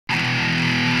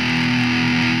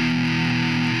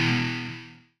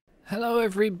Hello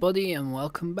everybody and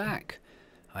welcome back.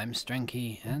 I'm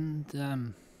Stranky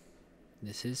and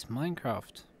this is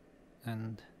Minecraft,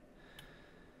 and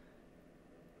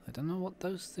I don't know what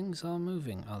those things are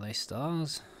moving. Are they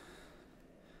stars?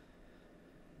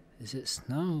 Is it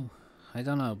snow? I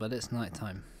don't know, but it's night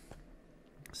time.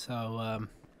 So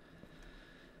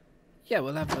yeah,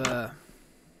 we'll have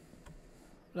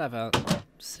our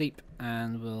sleep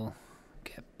and we'll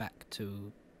get back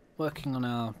to working on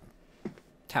our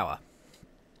tower.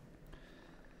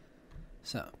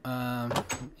 So,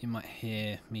 you might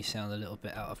hear me sound a little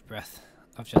bit out of breath.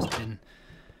 I've just been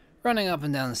running up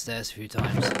and down the stairs a few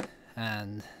times,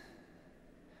 and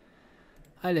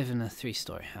I live in a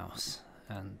 3-story house,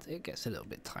 and it gets a little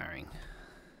bit tiring.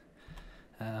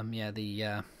 Yeah,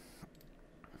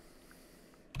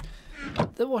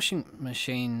 the washing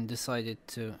machine decided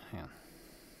to... hang on.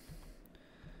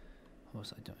 What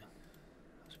was I doing?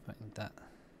 I was putting that...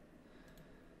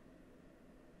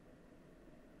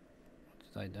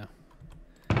 What did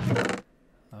I do?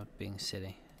 Oh, being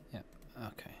silly. Yep,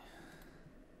 okay.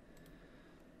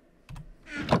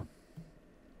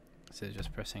 So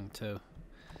just pressing 2.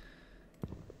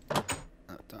 Oh,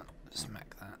 don't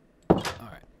smack that.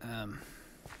 Alright,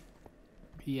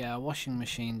 yeah, washing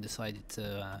machine decided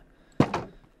to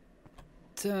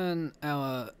turn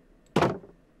our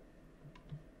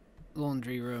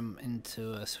laundry room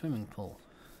into a swimming pool.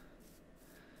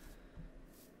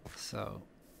 So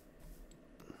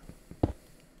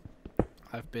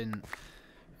I've been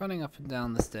running up and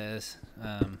down the stairs,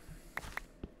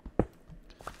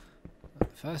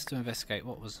 first to investigate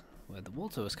where the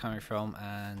water was coming from,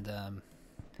 and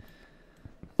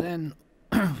then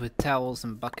with towels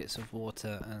and buckets of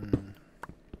water and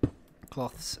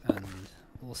cloths and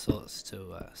all sorts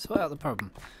to sort out the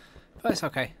problem. But it's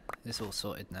okay, it's all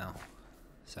sorted now.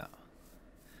 So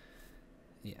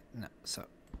yeah, no, so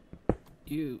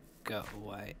you go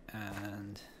away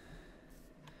and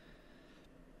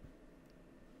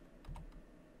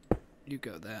you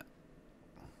go there.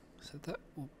 So that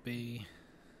will be...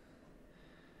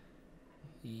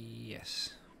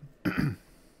 yes. I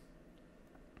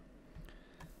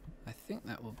think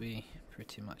that will be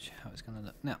pretty much how it's going to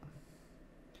look. Now,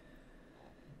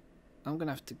 I'm going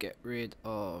to have to get rid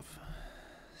of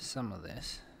some of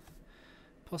this.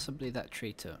 Possibly that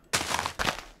tree too.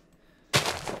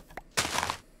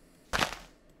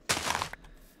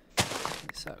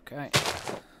 It's okay.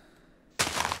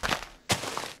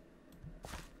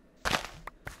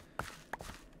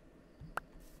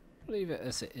 Leave it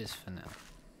as it is for now.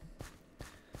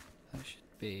 That should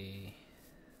be...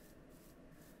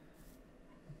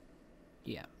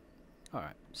 yeah.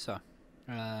 Alright, so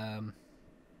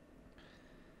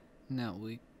now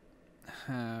we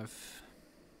have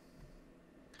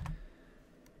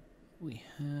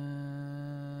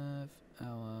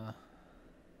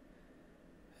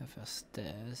our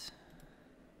stairs.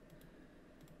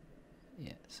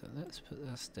 Yeah, so let's put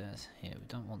our stairs here. We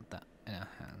don't want that in our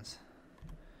hands.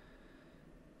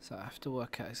 So I have to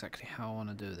work out exactly how I want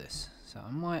to do this. So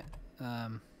I might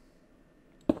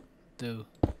do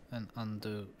and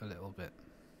undo a little bit.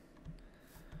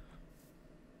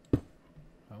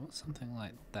 I want something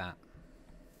like that.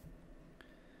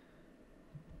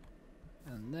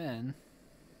 And then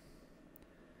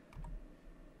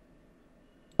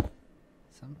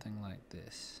something like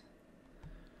this.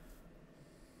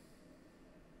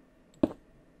 No,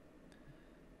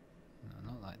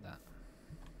 not like that.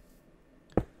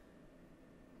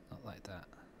 Not like that.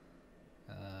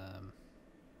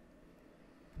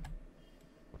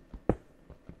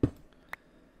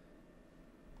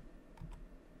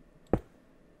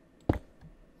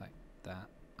 Like that.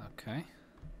 Okay.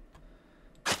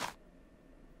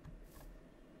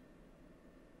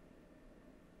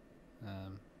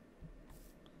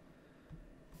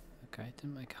 Okay,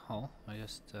 didn't make a hole. I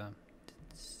just did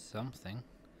something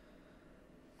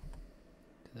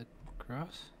to the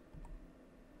grass.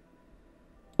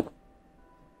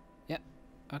 Yep.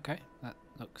 Okay, that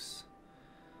looks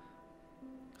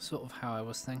sort of how I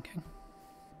was thinking.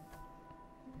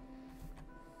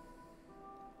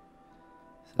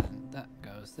 So then that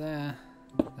goes there,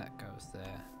 that goes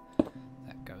there,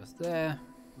 that goes there.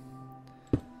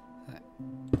 That...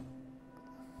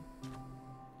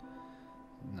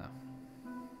 no.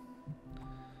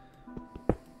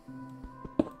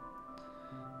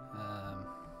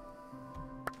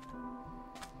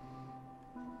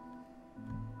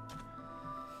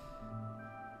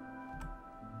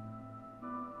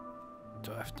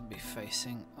 Do I have to be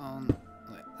facing on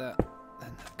like that?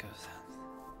 Then that goes down.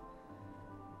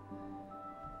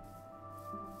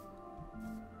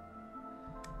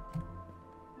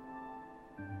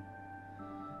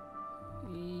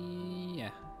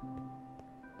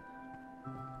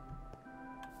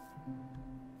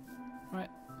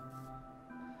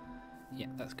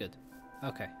 that's good.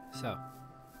 Okay, so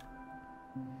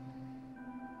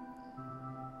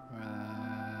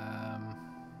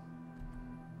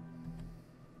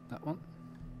that one.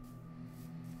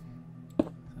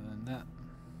 And then that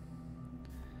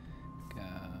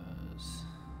goes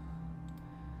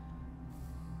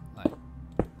like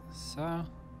so. 1,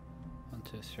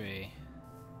 2, 3.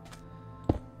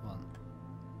 1,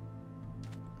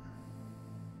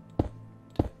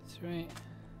 2, 3.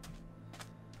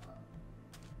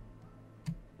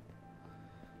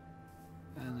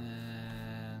 And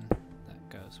then that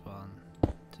goes 1,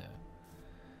 2,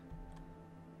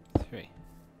 3.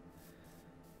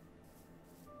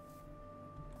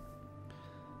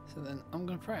 So then I'm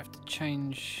going to probably have to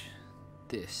change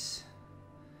this,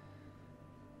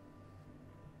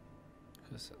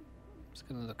 because it's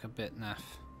going to look a bit naff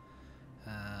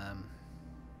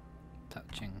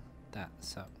touching that.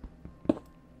 So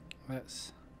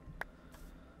let's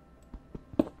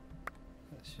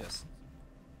just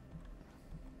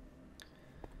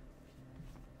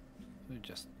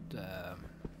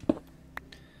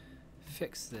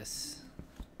fix this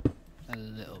a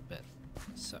little bit.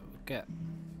 So we get,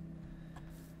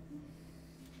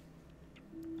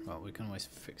 well, we can always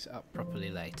fix it up properly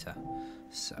later.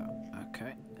 So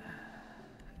okay.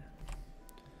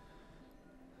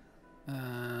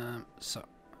 So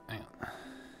hang on.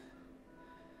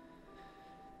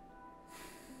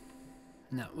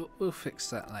 No, we'll fix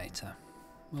that later.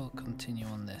 We'll continue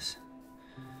on this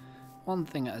one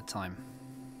thing at a time.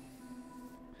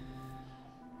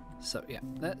 So yeah,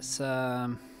 let's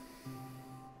I'm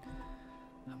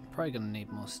probably gonna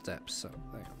need more steps, so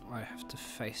I have to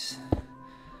face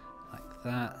like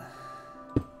that.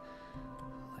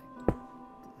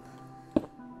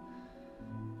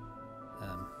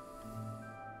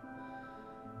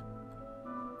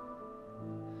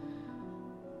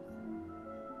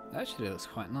 Actually looks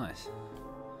quite nice.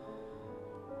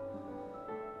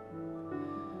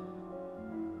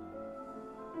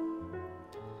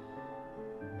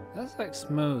 That's like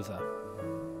smoother.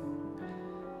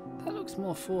 That looks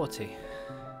more 40.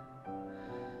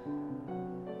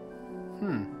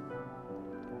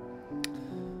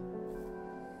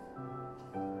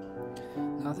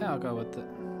 I think I'll go with the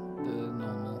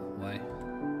normal way.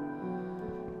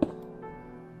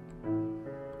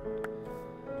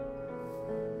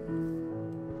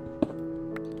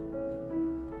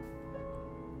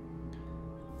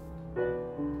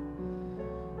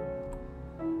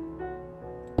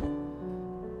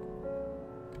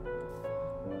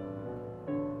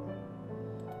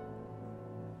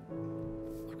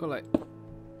 I've got like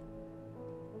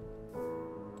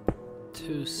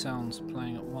 2 sounds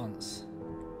playing at once.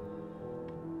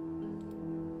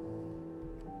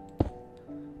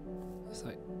 It's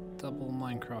like double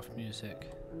Minecraft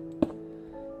music.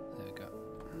 There we go.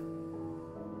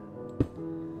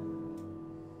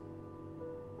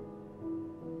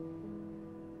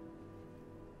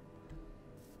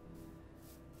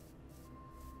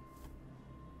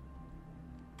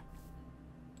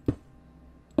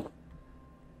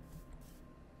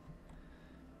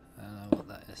 I don't know what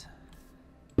that is.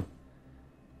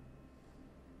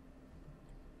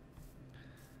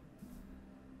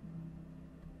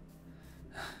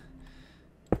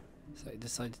 So I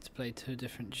decided to play 2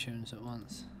 different tunes at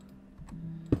once.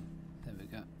 There we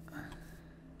go.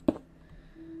 Have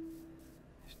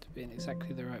to be in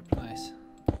exactly the right place.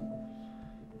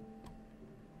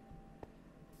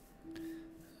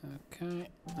 Okay.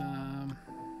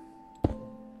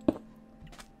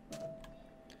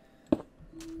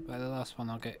 By the last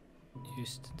one, I'll get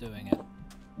used to doing it.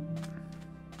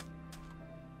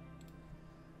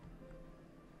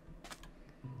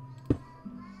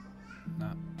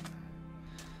 No,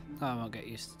 I won't get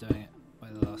used to doing it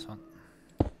by the last one.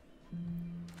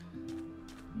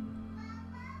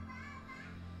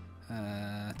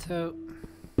 Two.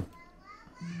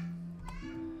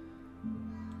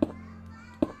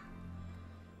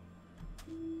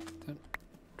 Don't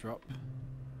drop.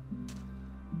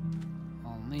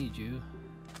 I'll need you.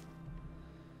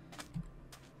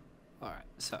 Alright,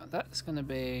 so that's going to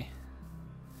be...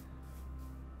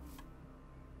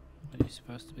 Are you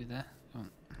supposed to be there? Come on.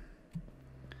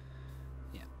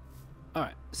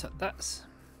 Alright, so that's...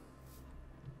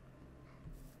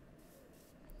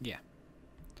 Yeah.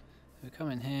 We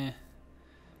come in here,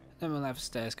 then we'll have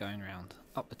stairs going around,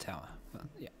 up the tower. Well,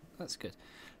 yeah, that's good.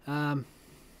 Then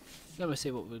we'll see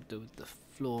what we'll do with the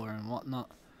floor and whatnot,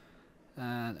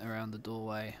 and around the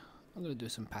doorway. I'm going to do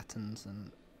some patterns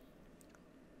and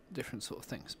different sort of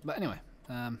things. But anyway,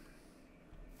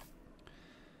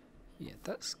 yeah,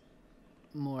 that's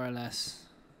more or less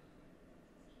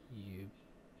you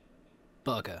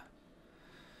bugger.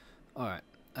 Alright,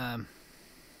 no,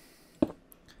 I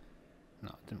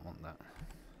didn't want that.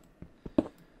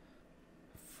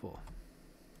 4.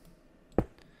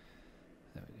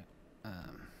 There we go.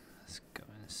 Let's go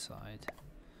inside.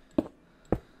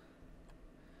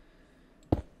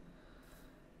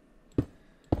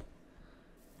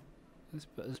 Let's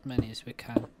put as many as we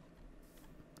can,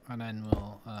 and then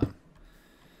we'll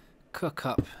cook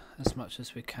up as much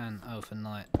as we can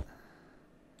overnight,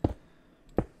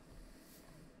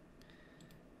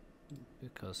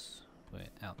 because we're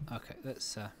out. Okay,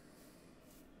 let's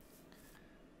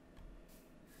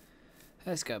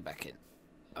go back in.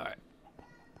 Alright,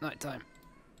 nighttime.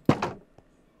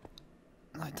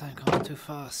 Nighttime comes too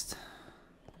fast.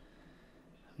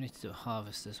 We need to do a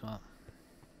harvest as well.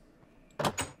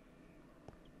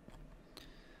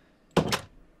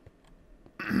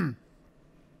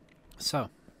 So,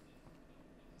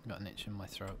 got an itch in my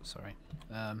throat, sorry.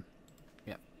 Yeah.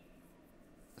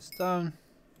 Stone.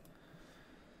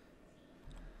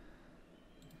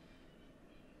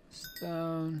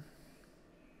 Stone.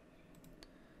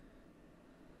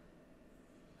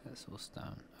 That's all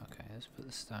stone. Okay, let's put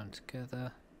the stone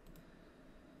together.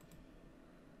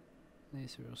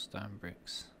 These are all stone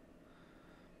bricks.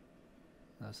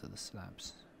 Those are the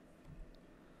slabs.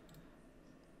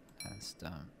 And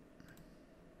stone.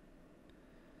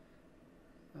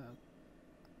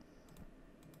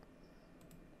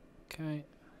 Okay.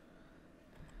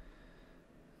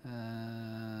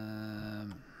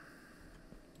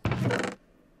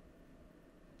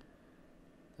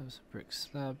 That was a brick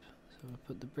slab, so we'll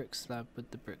put the brick slab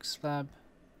with the brick slab.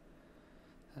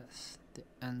 That's the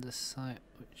andesite,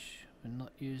 which we're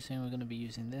not using. We're going to be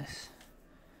using this,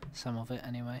 some of it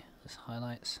anyway, as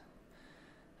highlights.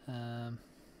 I've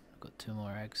got 2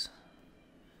 more eggs.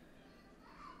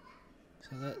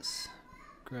 So let's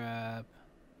grab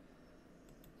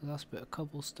the last bit of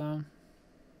cobblestone.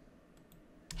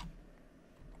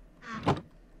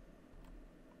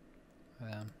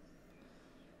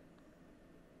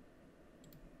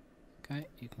 Okay,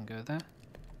 you can go there.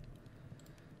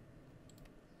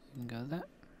 You can go there.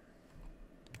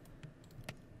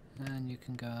 And you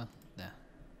can go there.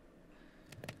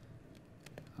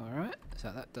 Alright,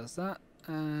 so that does that.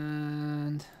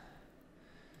 And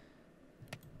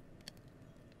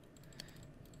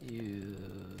you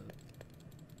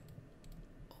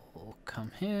all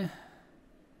come here.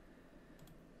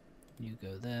 You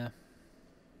go there.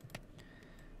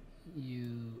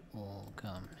 You all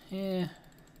come here.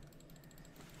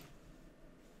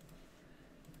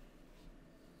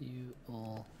 You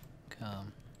all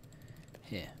come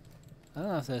here. I don't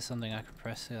know if there's something I can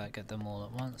press to like get them all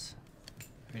at once.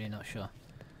 Really not sure.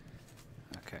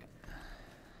 Okay.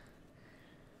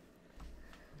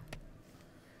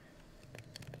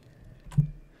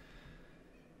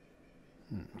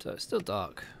 So it's still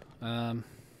dark.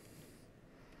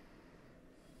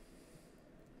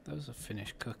 Those are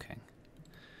finished cooking.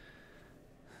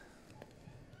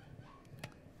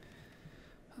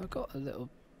 I've got a little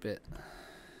bit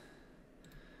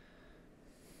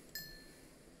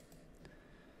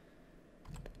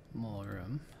more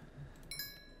room.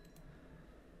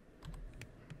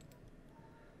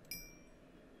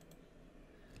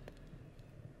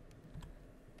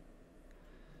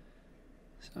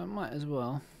 So I might as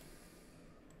well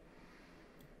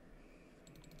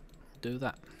do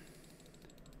that.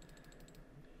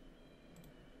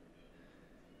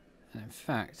 And in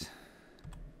fact,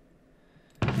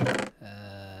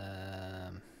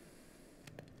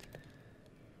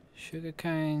 sugar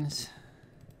canes,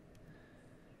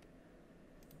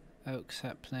 oak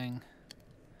sapling,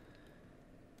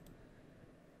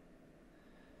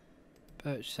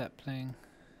 birch sapling,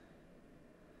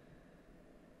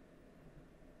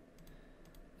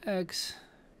 eggs,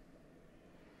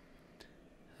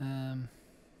 and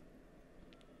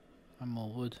more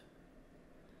wood.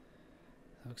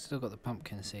 I've still got the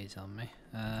pumpkin seeds on me.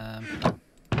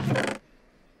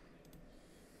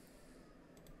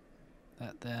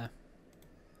 That there.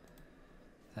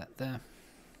 That there.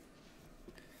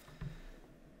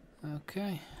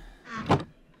 Okay.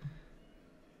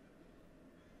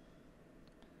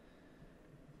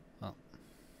 Well,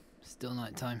 still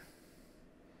night time.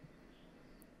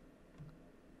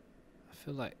 I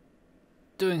feel like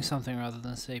doing something rather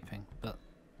than sleeping, but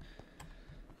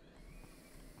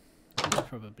it's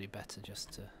probably better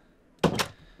just to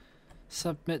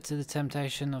submit to the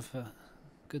temptation of a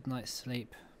good night's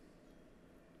sleep.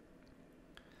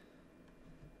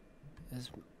 As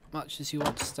much as you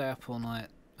want to stay up all night,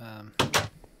 as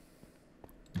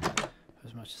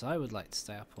much as I would like to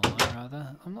stay up all night,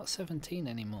 rather, I'm not 17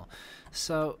 anymore.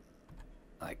 So,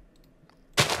 like,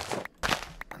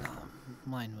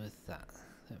 mine with that.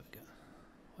 There we go.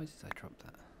 Why did I drop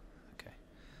that? Okay.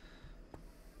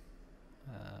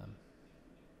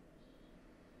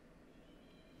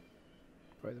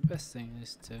 Right, the best thing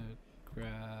is to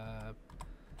grab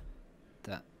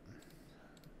that,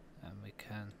 and we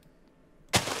can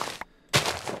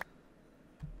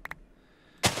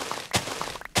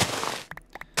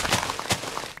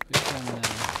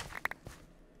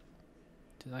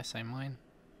did I say mine?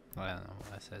 I don't know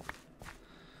what I said.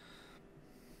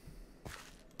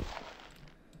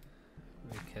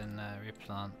 We can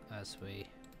replant as we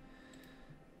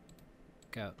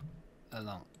go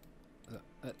along.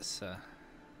 Let's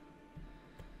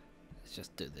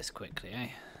just do this quickly, eh?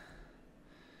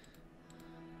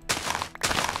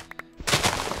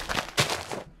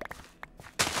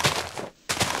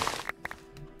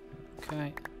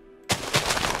 Okay.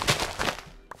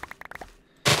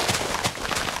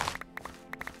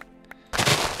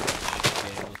 Should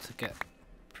be able to get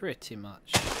pretty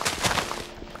much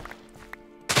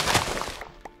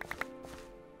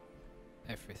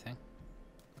everything.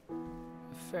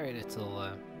 Very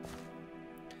little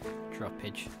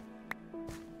droppage.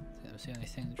 That was the only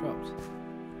thing that dropped.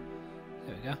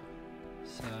 There we go.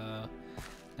 So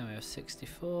now we have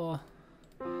 64.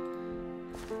 I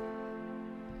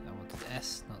wanted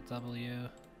S, not W.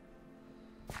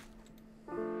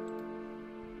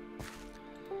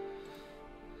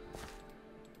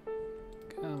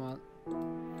 Come on.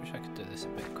 Wish I could do this a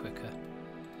bit quicker.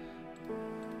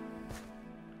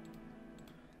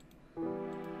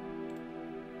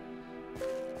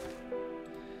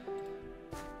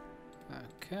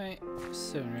 Okay,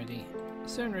 soon ready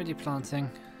planting.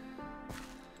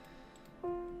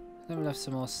 Then we'll have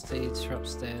some more seeds for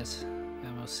upstairs,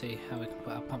 and we'll see how we can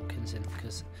put our pumpkins in,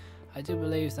 because I do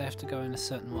believe they have to go in a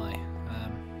certain way.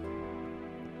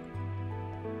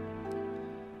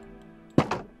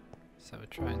 So we'll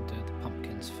try and do the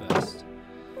pumpkins first.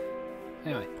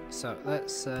 Anyway, so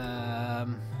let's put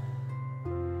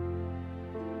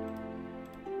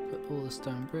all the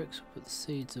stone bricks, we'll put the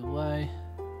seeds away.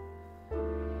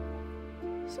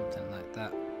 Something like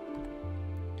that.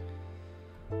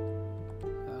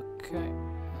 Okay,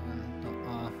 and not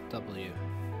RW.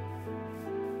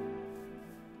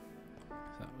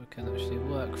 So we can actually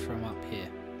work from up here.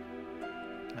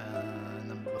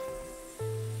 Number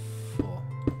 4.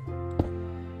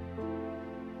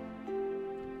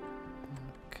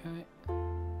 Okay.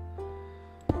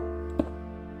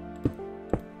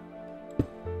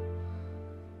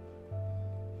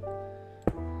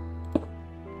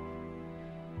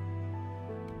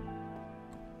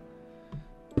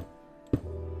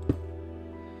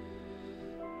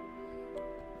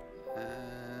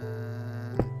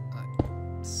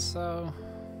 So,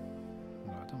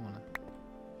 no, I don't want to.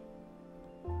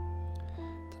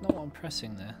 Don't know what I'm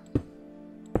pressing there.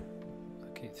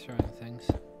 I keep throwing things.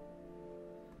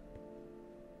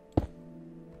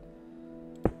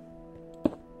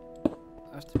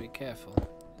 I have to be careful.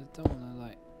 I don't want to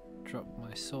like drop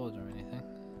my sword or anything.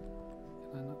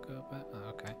 Can I not go back? Oh,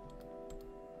 okay.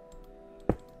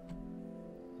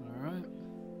 Alright.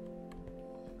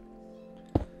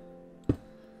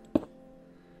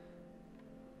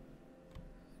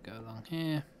 Go along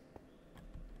here.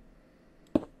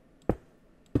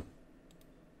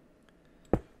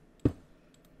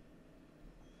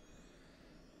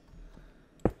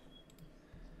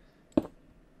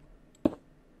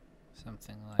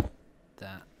 Something like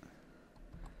that.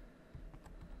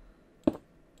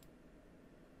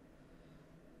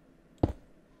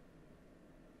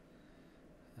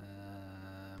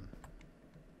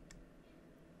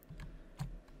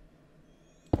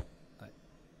 Like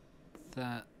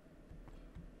that.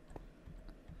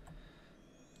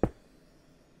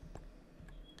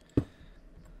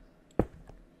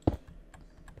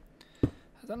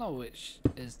 I don't know which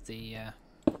is the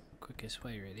quickest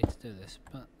way really to do this,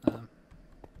 but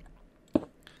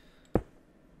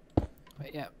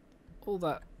yeah, all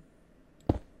that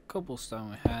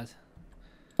cobblestone we had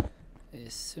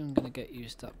is soon going to get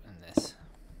used up in this.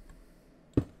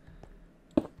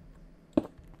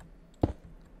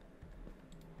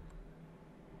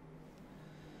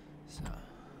 So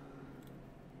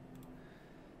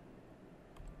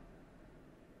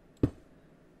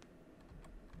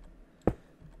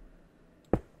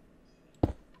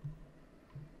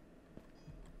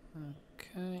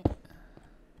okay.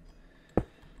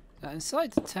 Now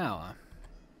inside the tower,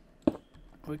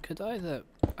 we could either,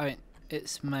 I mean,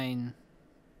 its main,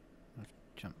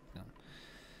 jump down.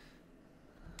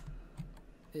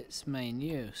 Its main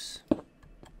use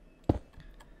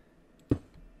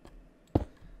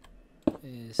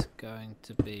is going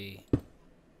to be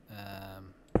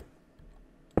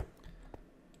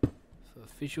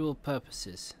visual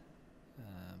purposes.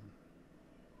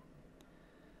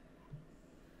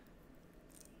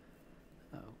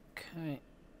 Okay,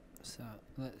 so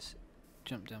let's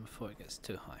jump down before it gets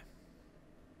too high.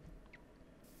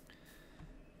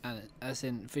 And as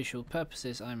in visual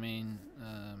purposes, I mean,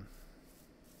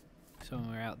 so when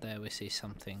we're out there we see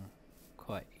something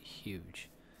quite huge.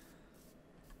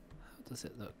 How does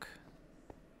it look?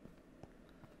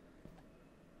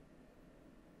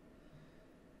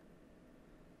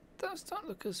 Those don't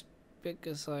look as big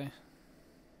as I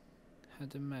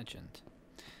had imagined,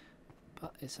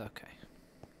 but it's okay.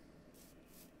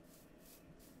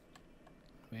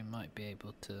 We might be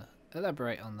able to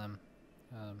elaborate on them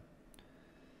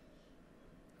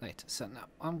later. So now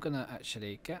I'm gonna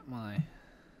actually get my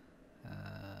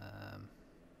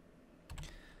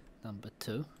number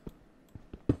 2.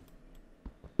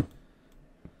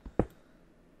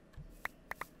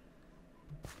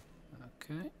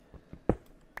 Okay.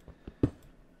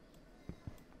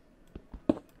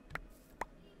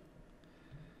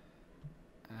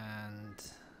 And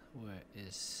where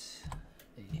is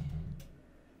the...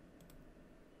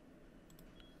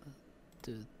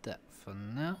 do that for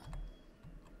now.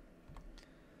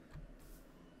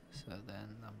 So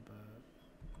then number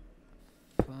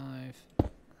 5.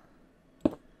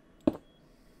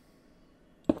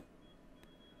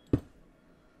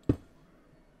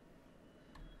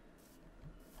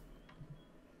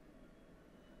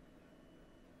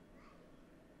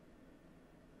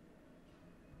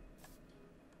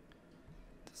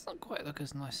 Does not quite look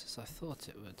as nice as I thought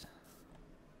it would.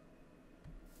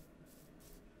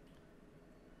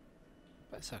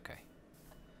 But it's okay.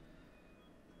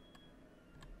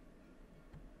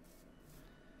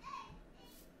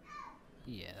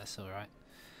 Yeah, that's alright.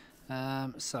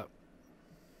 So,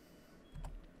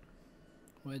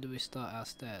 where do we start our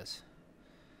stairs?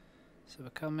 So we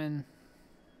come in,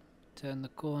 turn the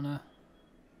corner,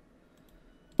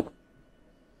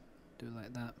 do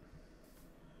like that.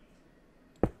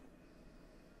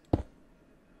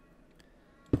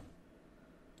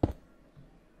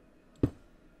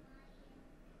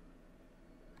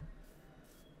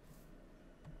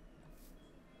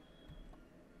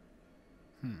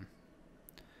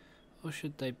 Or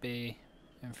should they be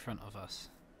in front of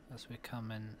us as we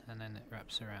come in and then it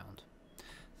wraps around?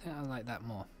 I think I like that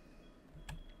more.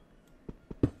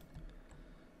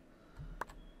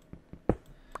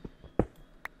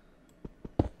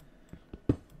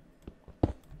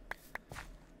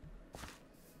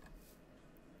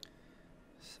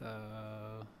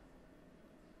 So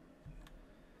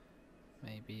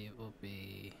maybe it will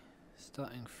be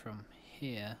starting from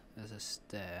here as a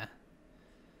stair.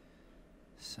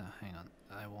 So hang on,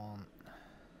 I want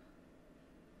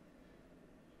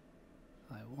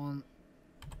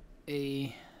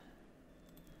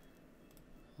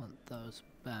those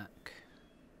back.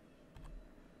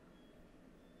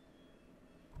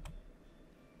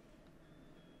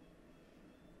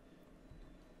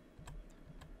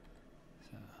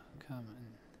 So come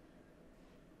in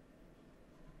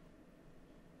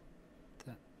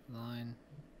that line.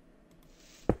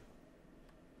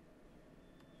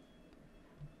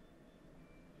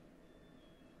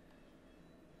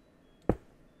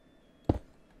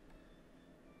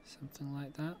 Something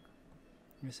like that.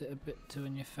 Is it a bit too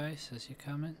in your face as you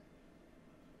come in?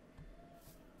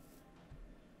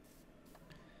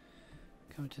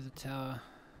 Come to the tower.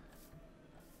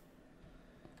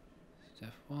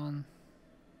 Step 1,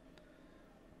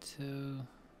 2,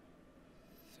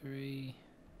 3.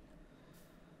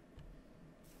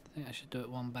 I think I should do it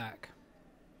one back.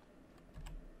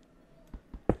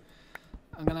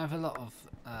 I'm gonna have a lot of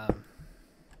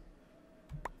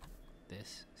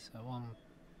this, so one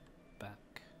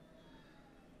back.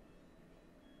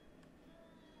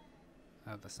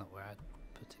 Oh, that's not where I'd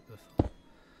put it before.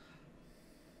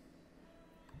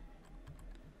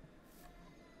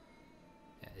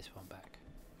 Yeah, this one back.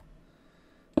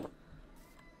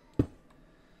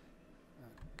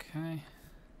 Okay.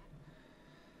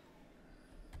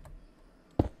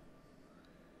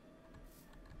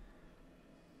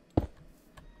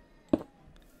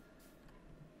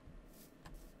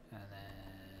 And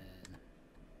then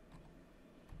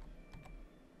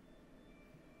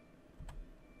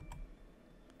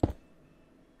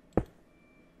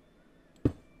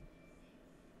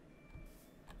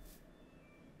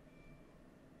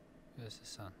where's the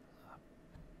sun? Oh.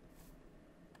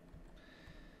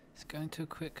 It's going too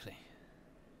quickly.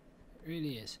 It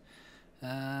really is. So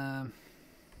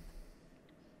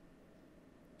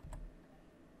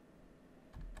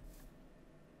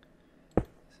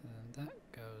then that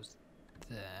goes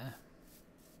there.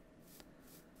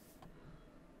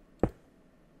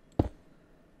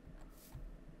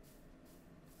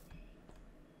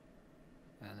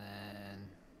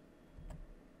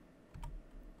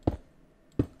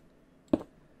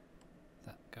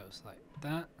 goes like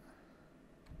that.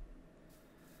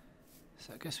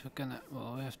 So I guess we're gonna,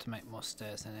 well, we have to make more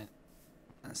stairs in it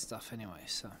and stuff anyway,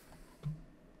 so.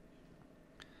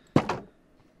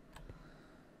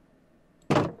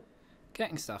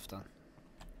 Getting stuff done.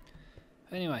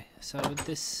 Anyway, so with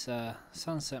this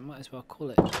sunset, might as well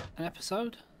call it an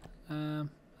episode. And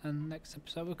next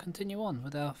episode we'll continue on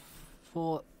with our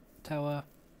fort, tower,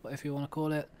 whatever you want to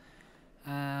call it.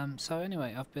 So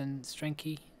anyway, I've been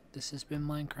Strenky. This has been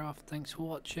Minecraft. Thanks for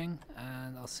watching,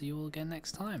 and I'll see you all again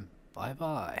next time. Bye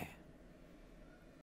bye.